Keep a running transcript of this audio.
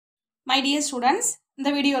My dear students, இந்த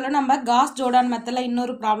வீடியோல நம்ம Gauss Jordan மெத்தட்ல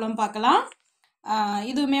இன்னொரு ப்ராப்ளம் பார்க்கலாம்.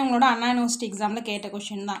 இதுவுமே உங்களோட அண்ணா யூனிவர்சிட்டி எக்ஸாம்ல கேட்ட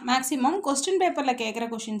क्वेश्चन தான். மேக்ஸिमम क्वेश्चन பேப்பர்ல கேக்குற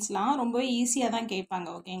क्वेश्चंसலாம் ரொம்ப ஈஸியா தான் கேட்பாங்க,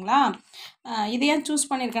 ஓகேங்களா? இத ஏன் சூஸ்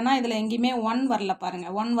பண்ணிருக்கேன்னா இதுல எங்கயுமே 1 வரல பாருங்க.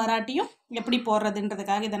 1 வராட்டியும் எப்படி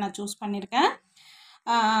போடுறதுன்றதுக்காக இத நான் சூஸ் பண்ணிருக்கேன்.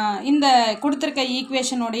 இந்த கொடுத்திருக்க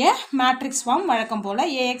ஈக்குவேஷன் உடைய மேட்ரிக்ஸ் ஃபார்ம் வழக்கம் போல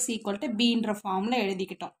ax = b ன்ற ஃபார்ம்ல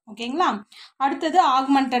எழுதிக்கிட்டோம், ஓகேங்களா? அடுத்து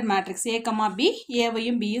ஆகுமெண்டட் மேட்ரிக்ஸ் a, b,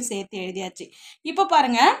 a-வையும் b-யும் சேர்த்து எழுதியாச்சு. இப்போ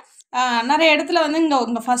பாருங்க, நிறைய இடத்துல வந்து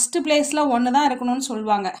இங்க ஃபர்ஸ்ட் பிளேஸ்ல 1 தான் இருக்கணும்னு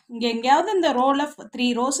சொல்வாங்க. இங்க எங்கயாவது இந்த ரோல 3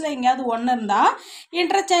 ரோஸ்ல எங்கயாவது 1 இருந்தா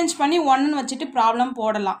இன்டர்சேஞ்ச் பண்ணி 1 ன்னு வச்சிட்டு ப்ராப்ளம்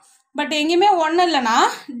போடலாம். பட் எங்கயுமே 1 இல்லனா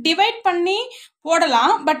டிவைட் பண்ணி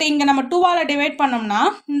போடலாம். பட் இங்க நம்ம 2 ஆல டிவைட் பண்ணோம்னா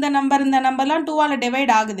இந்த நம்பர்லாம் 2 ஆல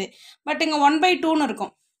டிவைட் ஆகுது. பட் இங்க 1/2 ன்னு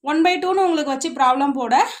இருக்கும். 1/2 ன்னு உங்களுக்கு வச்சு ப்ராப்ளம்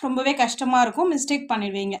போட ரொம்பவே கஷ்டமா இருக்கும், மிஸ்டேக்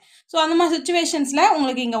பண்ணிடுவீங்க. சோ அந்த மாதிரி சிச்சுவேஷன்ஸ்ல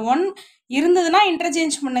உங்களுக்கு இங்க 1 இருந்ததுனா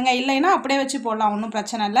இன்டர்சேஞ்ச் பண்ணுங்க, இல்லைனா அப்படியே வச்சு போடலாம், ஒண்ணும்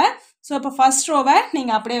பிரச்சனை இல்ல. சோ இப்போ ஃபர்ஸ்ட் ரோவை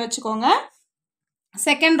நீங்க அப்படியே வச்சுக்கோங்க.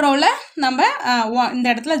 செகண்ட் ரோல நம்ம இந்த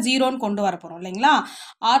இடத்துல 0 ன்னு கொண்டு வர போறோம், இல்லைங்களா?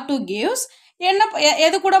 R2 gives என்ன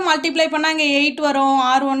எது கூட மல்டிப்ளை பண்ணா இங்க 8 வரும்,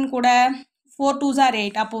 R1 கூட 4 2s are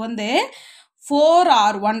 8. அப்போ வந்து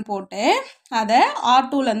 4R1 போட்டு அத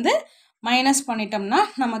R2 ல இருந்து மைனஸ் பண்ணிட்டோம்னா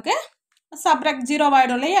நமக்கு சப்ட்ராக்ட் 0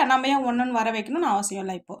 ஆயிடும் இல்லையா? நம்ம ஏன் 1 ன்னு வர வைக்கணும்னு அவசியம்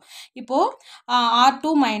இல்லை. இப்போ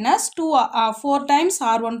R2 minus 4 times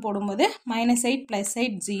R1 போடும்போது -8 +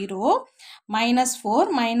 8 0, -4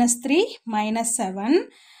 -3 -7,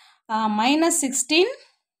 -16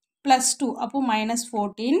 + 2 அப்போ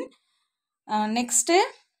 -14. Next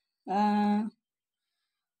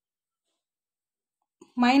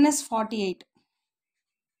 -48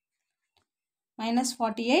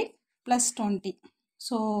 + 20.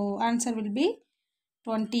 So answer will be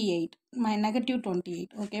 28, -28,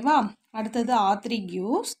 ஓகேவா? அடுத்தது R3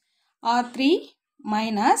 gives R3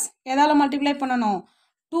 minus எதால மல்டிப்ளை பண்ணனும்?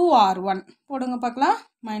 2R1 போடுங்க பார்க்கலாம்.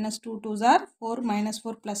 -2 2s are 4,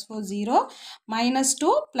 -4 + 4 0,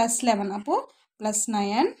 -2 + 11 அப்போ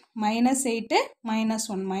 +9, -8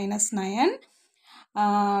 -1 -9,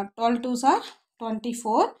 12 2s are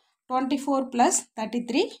 24, 24 +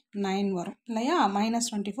 33 9 வரும் இல்லையா?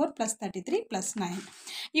 -24 + 33 + 9.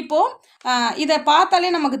 இப்போ இத பார்த்தாலே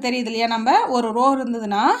நமக்கு தெரியுது இல்லையா? நம்ம ஒரு ரோ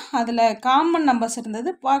இருந்ததுனா அதுல காமன் நம்பர்ஸ்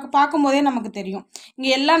இருந்தது பாக்கும்போதே நமக்கு தெரியும். இங்க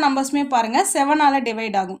எல்லா நம்பர்ஸ்மே பாருங்க 7 ஆல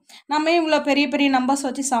டிவைட் ஆகும். நம்ம இவ்வளவு பெரிய பெரிய நம்பர்ஸ்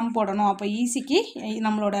வச்சு சம் போடணும். அப்ப ஈஸிக்கு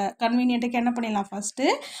நம்மளோட கன்வீனியன்ட்க்கு என்ன பண்ணிடலாம்? ஃபர்ஸ்ட்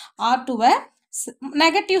R2-வை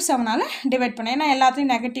 -7 ஆல டிவைட் பண்ணேன். ஏன்னா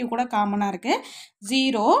எல்லாத்தையும் நெகட்டிவ் கூட காமனா இருக்கு.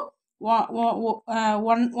 0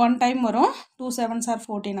 1 டைம் வரும். 2 7s are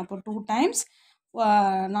 14, அப்போ 2 times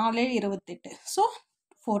 4 28, ஸோ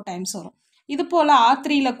 4 times வரும். இது போல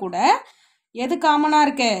R3ல கூட எது காமனா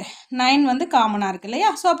இருக்கு? 9 வந்து காமனா இருக்கு இல்லையா?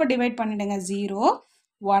 ஸோ அப்போ டிவைட் பண்ணிடுங்க. 0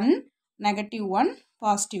 1 -1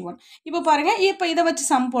 +1. இப்போ பாருங்க, இப்போ இதை வச்சு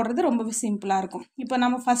சம் போடுறது ரொம்பவே சிம்பிளா இருக்கும். இப்போ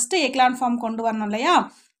நம்ம ஃபர்ஸ்ட் எக்லான் ஃபார்ம் கொண்டு வரணும் இல்லையா?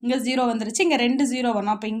 இங்க 0 வந்துருச்சு, இங்க 2 0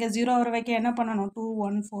 வரணும். அப்போ இங்க 0 வர வைக்க என்ன பண்ணணும்? 2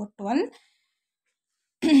 1 4 12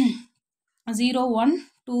 0 1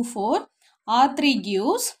 2 4. R3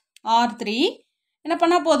 gives R3 என்ன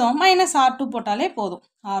பண்ணா போதும்? -R2 போட்டாலே போதும்.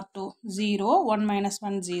 R2 0 1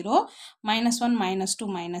 -1 0, -1 -2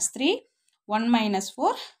 -3, 1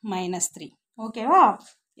 -4 -3, ஓகேவா?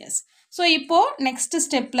 எஸ். ஸோ இப்போ நெக்ஸ்ட்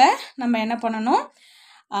ஸ்டெப்ல நம்ம என்ன பண்ணணும்?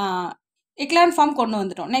 எக்லான் ஃபார்ம் கொண்டு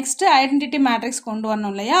வந்துட்டோம். நெக்ஸ்ட் ஐடென்டிட்டி மேட்ரிக்ஸ் கொண்டு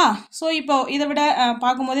வரணும் இல்லையா? ஸோ இப்போ இதை விட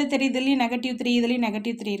பார்க்கும்போதே தெரியுது, இதுலேயும் -3 இதுலேயும்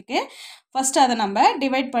 -3 இருக்கு. ஃபர்ஸ்ட் அதை நம்ம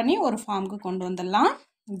டிவைட் பண்ணி ஒரு ஃபார்முக்கு கொண்டு வந்துடலாம்.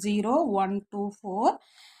 0 1 2 4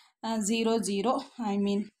 0 0, ஐ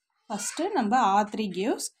மீன் ஃபர்ஸ்ட் நம்ம R3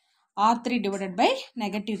 gives R3 divided by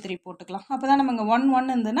 -3 போட்டுக்கலாம். அப்போதான் நம்ம இங்கே 1 1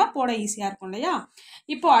 இருந்ததுன்னா போட ஈஸியாக இருக்கும் இல்லையா?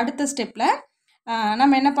 இப்போ அடுத்த ஸ்டெப்ல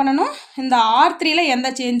நம்ம என்ன பண்ணணும்? இந்த R3ல எந்த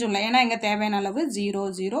சேஞ்சும் இல்லை, ஏன்னா இங்கே தேவையான அளவு 0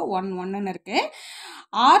 0 1 1ன்னு இருக்கு.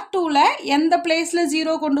 R2ல எந்த பிளேஸ்ல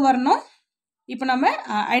 0 கொண்டு வரணும்? இப்போ நம்ம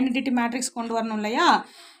ஐடென்டிட்டி மேட்ரிக்ஸ் கொண்டு வரணும் இல்லையா?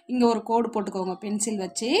 இங்கே ஒரு கோடு போட்டுக்கோங்க.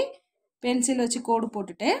 பென்சில் வச்சு கோடு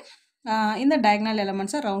போட்டுட்டு இந்த டயகனல்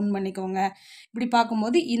எலமெண்ட்ஸை ரவுண்ட் பண்ணிக்கோங்க. இப்படி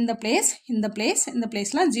பார்க்கும்போது இந்த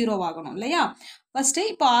பிளேஸ்லாம் 0 ஆகணும் இல்லையா? ஃபர்ஸ்ட்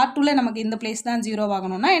இப்போ R2ல நமக்கு இந்த பிளேஸ் தான் 0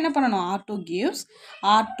 ஆகணும்னா என்ன பண்ணணும்? R2 gives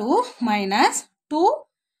R2 minus 2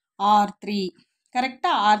 R3.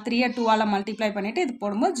 கரெக்டா? R3-யை 2 ஆல மல்டிப்ளை பண்ணிட்டு இது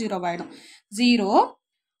போடும்போது 0 ஆயிடும். 0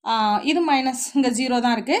 இது மைனஸ், இங்க 0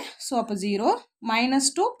 தான் இருக்கு. ஸோ அப்போ 0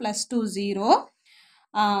 -2 + 2 0,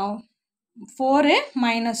 4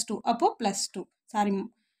 -2 அப்போ +2.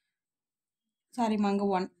 சாரி அங்கே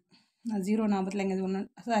 1 0 ஞாபகத்தில் இங்கே 1,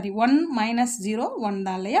 சாரி 1 - 0 1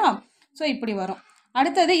 தான் இல்லையா? ஸோ இப்படி வரும்.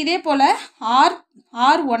 அடுத்தது இதே போல்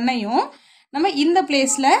R1-ஐயும் நம்ம இந்த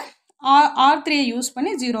பிளேஸில் R3 யூஸ்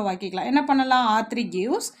பண்ணி 0 ஆக்கிக்கலாம். என்ன பண்ணலாம்?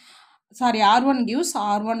 R1 gives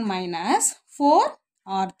R1 minus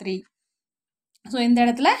 4R3. So இந்த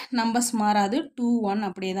இடத்துல நம்பர்ஸ் மாறாது, 2 1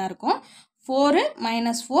 அப்படியே தான் இருக்கும். 4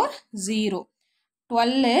 minus 4 0,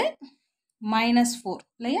 12 minus 4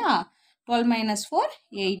 இல்லையா? 12 minus 4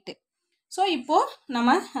 8. ஸோ இப்போது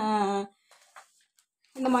நம்ம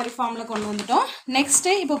இந்த மாதிரி ஃபார்மில் கொண்டு வந்துட்டோம்.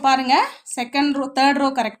 நெக்ஸ்ட்டு இப்போ பாருங்கள், தேர்ட் ரோ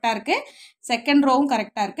கரெக்டாக இருக்குது, செகண்ட் ரோவும்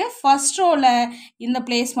கரெக்டாக இருக்குது. ஃபர்ஸ்ட் ரோவில் இந்த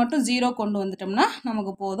பிளேஸ் மட்டும் 0 கொண்டு வந்துட்டோம்னா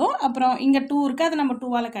நமக்கு போதும். அப்புறம் இங்கே 2 இருக்குது, அதை நம்ம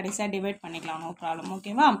 2ஆல் கடைசியாக டிவைட் பண்ணிக்கலாம், நோ ப்ராப்ளம்.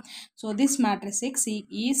 ஓகேவா? So this matrix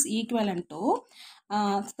is equivalent to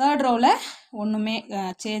third ரோவில் ஒன்றுமே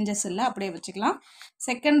சேஞ்சஸ் இல்லை, அப்படியே வச்சுக்கலாம்.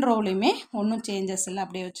 செகண்ட் ரோவ்லையுமே ஒன்றும் சேஞ்சஸ் இல்லை,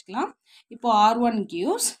 அப்படியே வச்சுக்கலாம். இப்போது R1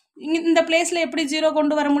 gives, இந்த பிளேஸில் எப்படி 0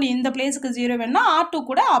 கொண்டு வர முடியும்? இந்த பிளேஸுக்கு 0 வேணும்னா R2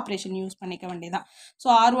 கூட ஆப்ரேஷன் யூஸ் பண்ணிக்க வேண்டியதான். So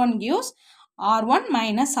R1 gives R1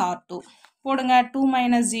 minus R2. போடுங்க. 2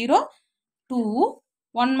 minus 0 2,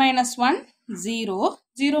 1 minus 1 0,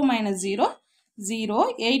 0 minus 0 0,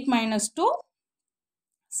 8 minus 2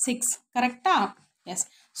 6. கரெக்டா? எஸ்.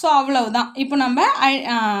 ஸோ அவ்வளவுதான். இப்போ நம்ம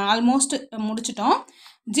ஆல்மோஸ்ட் முடிச்சிட்டோம்.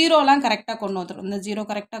 0லாம் கரெக்டாக கொண்டு வந்துட்டோம். இந்த 0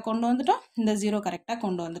 கரெக்டாக கொண்டு வந்துட்டோம், இந்த 0 கரெக்டாக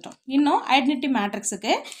கொண்டு வந்துட்டோம். இன்னும் ஐடென்டிட்டி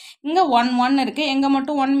மேட்ரிக்ஸுக்கு இங்கே 1 1 இருக்குது, எங்கே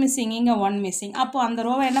மட்டும் 1 மிஸ்ஸிங், இங்கே 1 மிஸ்ஸிங். அப்போது அந்த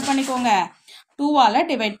ரோவை என்ன பண்ணிக்கோங்க? 2ஆல்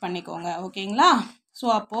டிவைட் பண்ணிக்கோங்க. ஓகேங்களா? ஸோ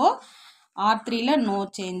அப்போது R3ல no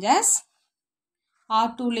changes,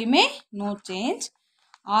 R2லையுமே no change.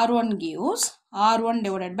 R1 gives R1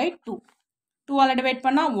 divided by 2. 2ஆல் divide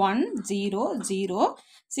பண்ணால் 1 0 0,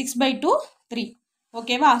 6/2 3.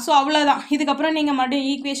 ஓகேவா? ஸோ அவ்வளோதான். இதுக்கப்புறம் நீங்கள் மறுபடியும்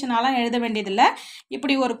ஈக்குவேஷனாலாம் எழுத வேண்டியதில்லை.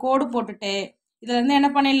 இப்படி ஒரு கோடு போட்டுட்டு இதுலேருந்து என்ன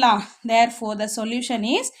பண்ணிடலாம்? therefore the solution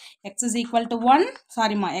is x is equal to 1,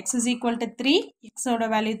 சாரிம்மா, x is equal to 3, xோட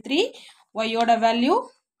value 3, yோட value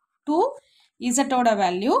 2, zோட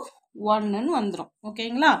value 1ன்னு வந்துடும்.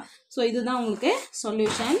 ஓகேங்களா? ஸோ இதுதான் உங்களுக்கு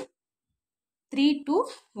சொல்யூஷன். 3 to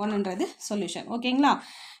 1ன்றது solution. ஓகேங்களா?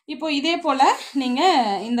 இப்போ இதே போல்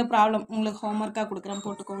நீங்கள் இந்த ப்ராப்ளம் உங்களுக்கு ஹோம்ஒர்க்காக கொடுக்குறேன்,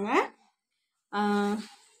 போட்டுக்கோங்க.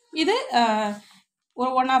 இது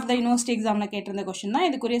ஒன் ஆஃப் த யூனிவர்சிட்டி எக்ஸாமில் கேட்டிருந்த கொஷின் தான்.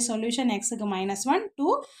 இதுக்குரிய சொல்யூஷன் எக்ஸுக்கு -1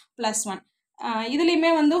 2 + 1.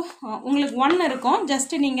 இதுலேயுமே வந்து உங்களுக்கு 1 இருக்கும்.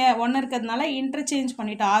 ஜஸ்ட்டு நீங்கள் 1 இருக்கிறதுனால இன்டர்சேஞ்ச்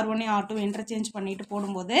பண்ணிவிட்டு R1 R2 இன்டர்சேஞ்ச் பண்ணிவிட்டு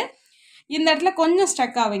போடும்போது இந்த இடத்துல கொஞ்சம்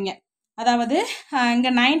ஸ்ட்ரக் ஆவீங்க. அதாவது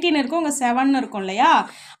இங்கே 19 இருக்கும், இங்கே 7 இருக்கும் இல்லையா?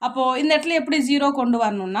 அப்போது இந்த இடத்துல எப்படி 0 கொண்டு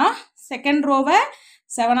வரணும்னா, செகண்ட் ரோவை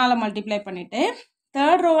 7ஆல் மல்டிப்ளை பண்ணிவிட்டு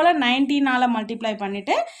தேர்ட் ரோவில் 19ஆல் மல்டிப்ளை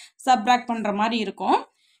பண்ணிவிட்டு சப்ட்ராக்ட் பண்ணுற மாதிரி இருக்கும்.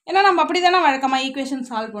 ஏன்னா நம்ம அப்படி தானே வழக்கமாக ஈக்குவேஷன்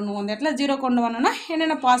சால்வ் பண்ணுவோம். இந்த இடத்துல 0 கொண்டு வரணும்னா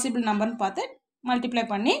என்னென்ன பாசிபிள் நம்பர்னு பார்த்து மல்டிப்ளை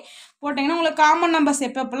பண்ணி போட்டிங்கன்னா உங்களுக்கு காமன் நம்பர்ஸ்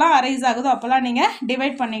எப்போலாம் அரைஸ் ஆகுதோ அப்போல்லாம் நீங்கள்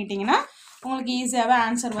டிவைட் பண்ணிக்கிட்டிங்கன்னா உங்களுக்கு ஈஸியாகவே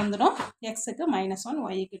ஆன்சர் வந்துடும். எக்ஸுக்கு -1,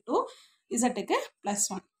 ஒய்க்கு 2, இசட்டுக்கு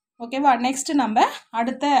 +1. ஓகேவா? நெக்ஸ்ட்டு நம்ம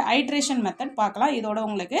அடுத்த ஐட்ரேஷன் மெத்தட் பார்க்கலாம். இதோட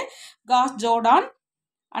உங்களுக்கு cos Jordan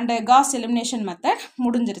and Gauss elimination method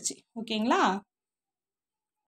முடிஞ்சிருச்சு. ஓகேங்களா?